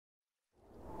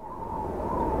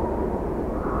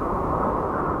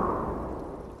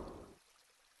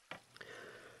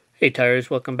Hey Tires,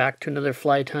 welcome back to another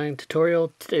fly tying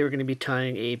tutorial. Today we're going to be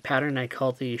tying a pattern I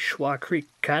call the Shwa Creek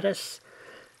Caddis.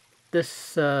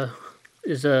 This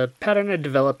is a pattern I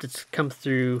developed. It's come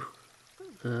through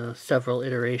several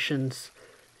iterations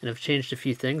and I've changed a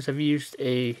few things. I've used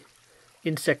a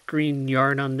insect green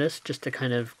yarn on this just to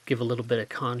kind of give a little bit of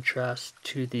contrast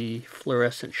to the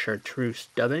fluorescent Chartreuse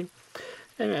dubbing,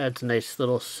 and it adds a nice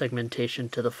little segmentation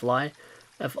to the fly.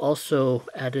 I've also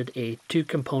added a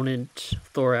 2-component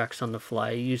thorax on the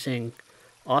fly using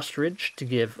ostrich to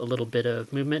give a little bit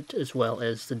of movement, as well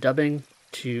as the dubbing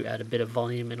to add a bit of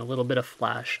volume and a little bit of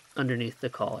flash underneath the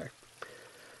collar.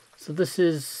 So this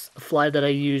is a fly that I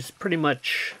use pretty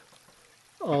much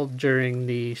all during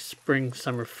the spring,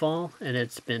 summer, fall, and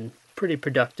it's been pretty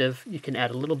productive. You can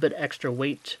add a little bit extra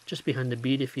weight just behind the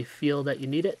bead if you feel that you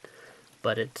need it,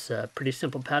 but it's a pretty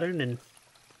simple pattern and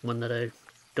one that I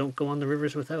don't go on the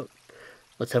rivers without.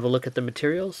 Let's have a look at the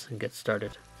materials and get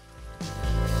started.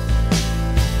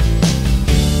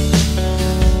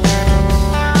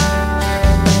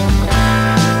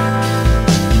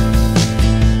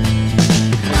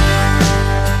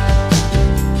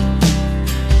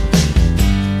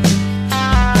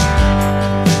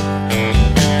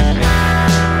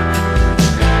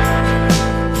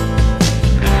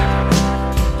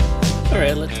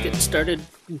 Alright, let's get started.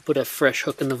 Put a fresh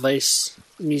hook in the vise.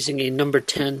 I'm using a number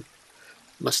 10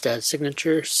 Mustad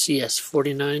signature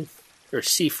CS49 or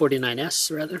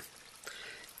C49S rather,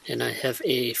 and I have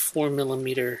a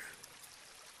 4mm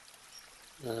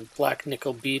black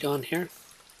nickel bead on here,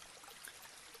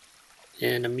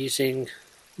 and I'm using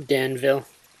Danville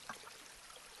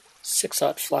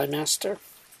 6/0 Flymaster,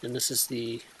 and this is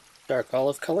the dark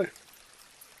olive color.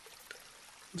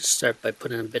 Just start by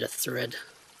putting a bit of thread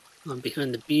on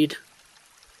behind the bead.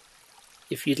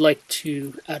 If you'd like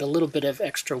to add a little bit of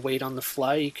extra weight on the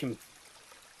fly, you can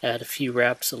add a few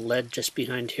wraps of lead just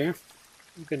behind here.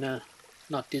 I'm gonna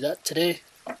not do that today.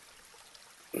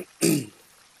 We're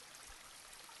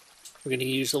gonna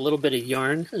use a little bit of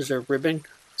yarn as our ribbing.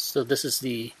 So this is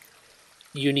the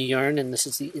UNI-Yarn and this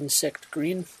is the insect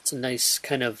green. It's a nice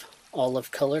kind of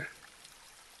olive color.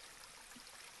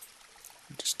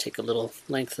 Just take a little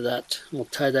length of that and we'll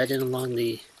tie that in along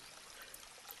the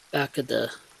back of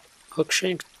the hook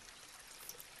shank,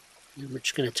 and we're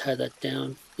just going to tie that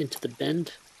down into the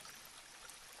bend.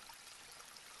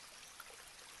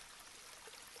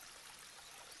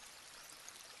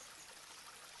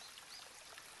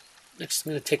 Next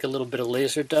I'm going to take a little bit of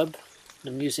laser dub.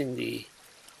 I'm using the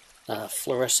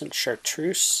fluorescent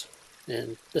Chartreuse,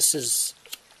 and this is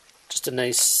just a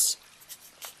nice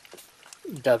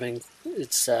dubbing.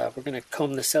 It's we're going to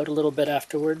comb this out a little bit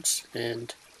afterwards,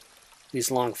 and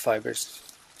these long fibers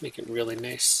make it really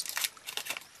nice.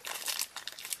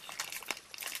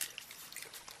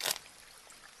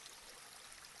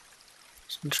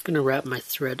 So I'm just going to wrap my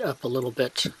thread up a little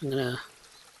bit. I'm going to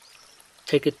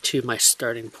take it to my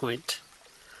starting point,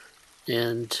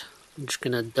 and I'm just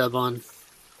going to dub on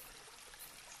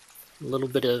a little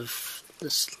bit of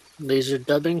this laser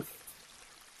dubbing.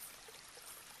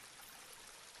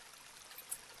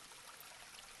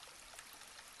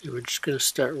 And we're just going to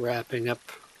start wrapping up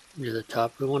near the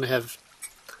top. We want to have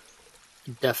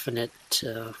a definite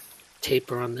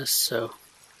taper on this, so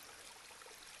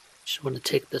just want to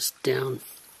take this down,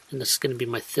 and this is going to be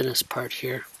my thinnest part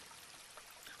here.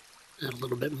 Add a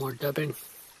little bit more dubbing.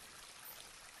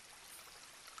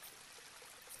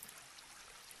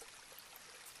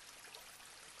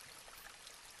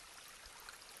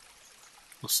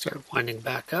 We'll start winding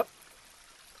back up.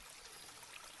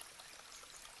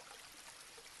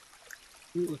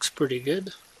 It looks pretty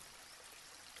good.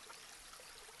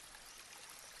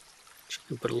 Just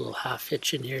going to put a little half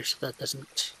hitch in here so that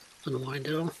doesn't unwind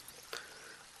at all.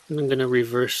 And I'm going to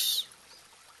reverse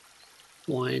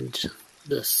wind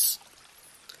this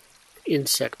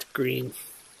insect green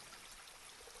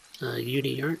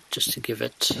UNI-Yarn just to give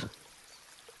it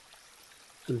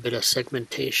a bit of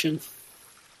segmentation.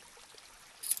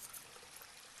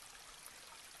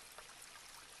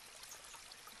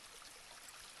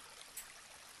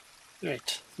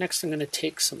 Alright, next I'm going to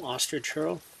take some ostrich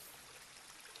herl.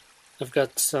 I've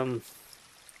got some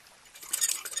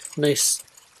nice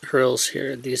herls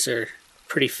here. These are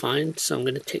pretty fine, so I'm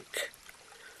going to take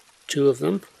 2 of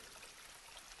them.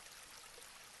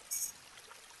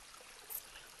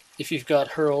 If you've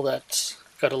got herl that's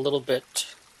got a little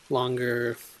bit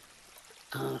longer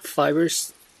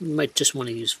fibers, you might just want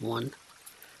to use 1. I'm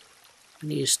going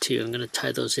to use 2. I'm going to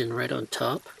tie those in right on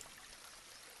top.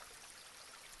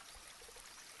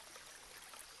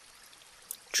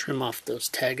 Trim off those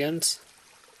tag ends.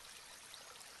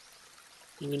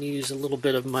 I'm going to use a little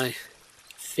bit of my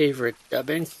favorite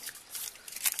dubbing.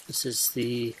 This is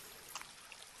the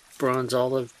Bronze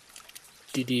Olive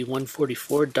DD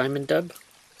 144 Diamond Dub.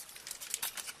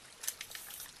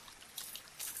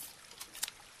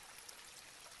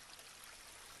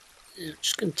 And I'm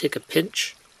just going to take a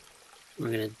pinch. We're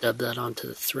going to dub that onto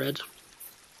the thread.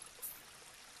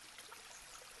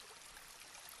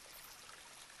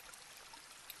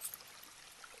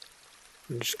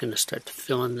 I'm just going to start to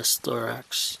fill in this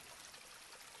thorax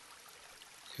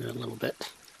here a little bit.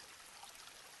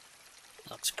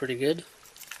 Looks pretty good.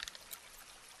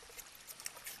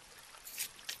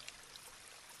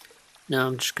 Now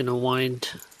I'm just going to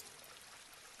wind,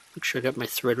 make sure I got my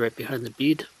thread right behind the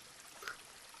bead.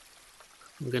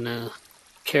 I'm going to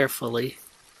carefully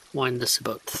wind this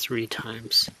about 3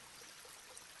 times,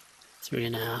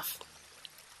 3.5.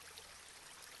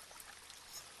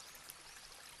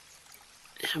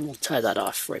 And we'll tie that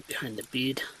off right behind the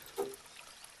bead.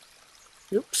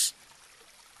 Oops.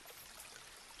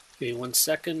 Give me 1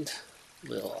 second.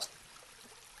 We'll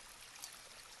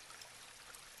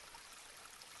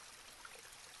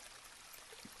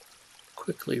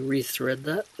quickly rethread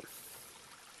that.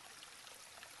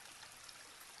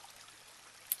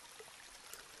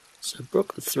 So I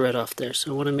broke the thread off there,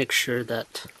 so I want to make sure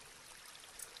that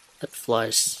that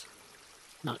fly's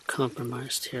not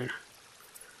compromised here.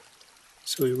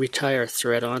 So we retie our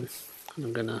thread on, and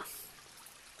I'm going to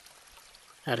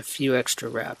add a few extra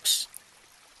wraps.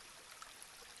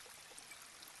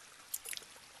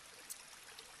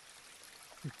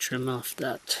 Trim off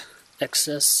that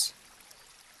excess.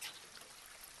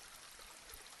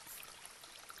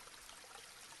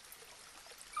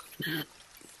 Add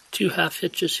 2 half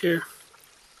hitches here.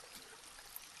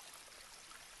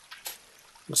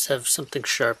 Must have something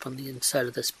sharp on the inside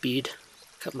of this bead.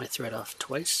 Cut my thread off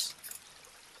twice.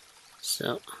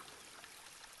 So,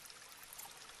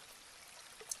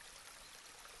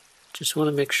 just want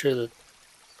to make sure that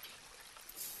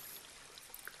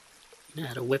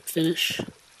add a whip finish.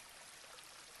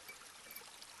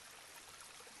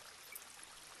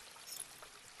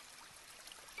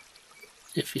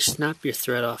 If you snap your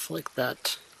thread off like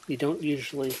that, you don't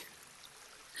usually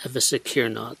have a secure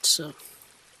knot, so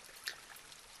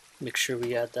make sure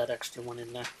we add that extra one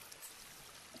in there.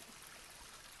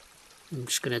 I'm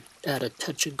just going to add a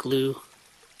touch of glue,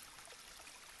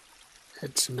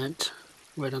 head cement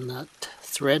right on that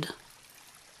thread.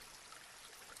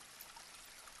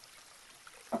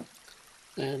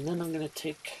 And then I'm going to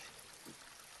take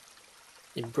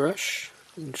a brush.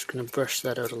 I'm just going to brush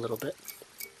that out a little bit.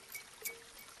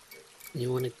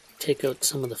 You want to take out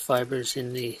some of the fibers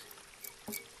in the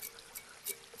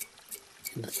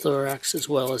thorax as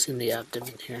well as in the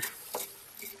abdomen here.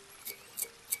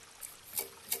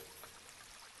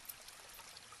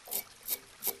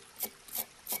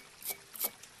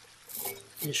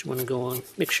 You just want to go on,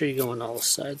 make sure you go on all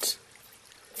sides.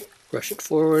 Brush it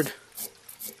forward,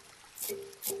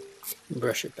 and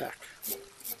brush it back.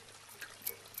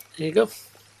 There you go.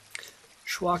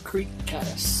 Shwa Creek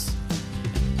Caddis.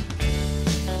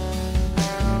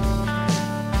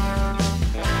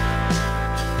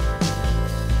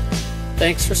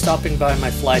 Thanks for stopping by my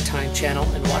fly tying channel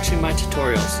and watching my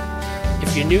tutorials.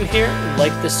 If you're new here and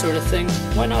like this sort of thing,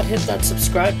 why not hit that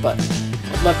subscribe button?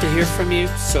 I'd love to hear from you,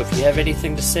 so if you have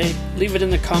anything to say, leave it in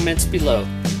the comments below.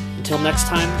 Until next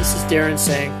time, this is Darren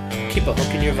saying, keep a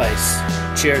hook in your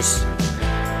vise. Cheers.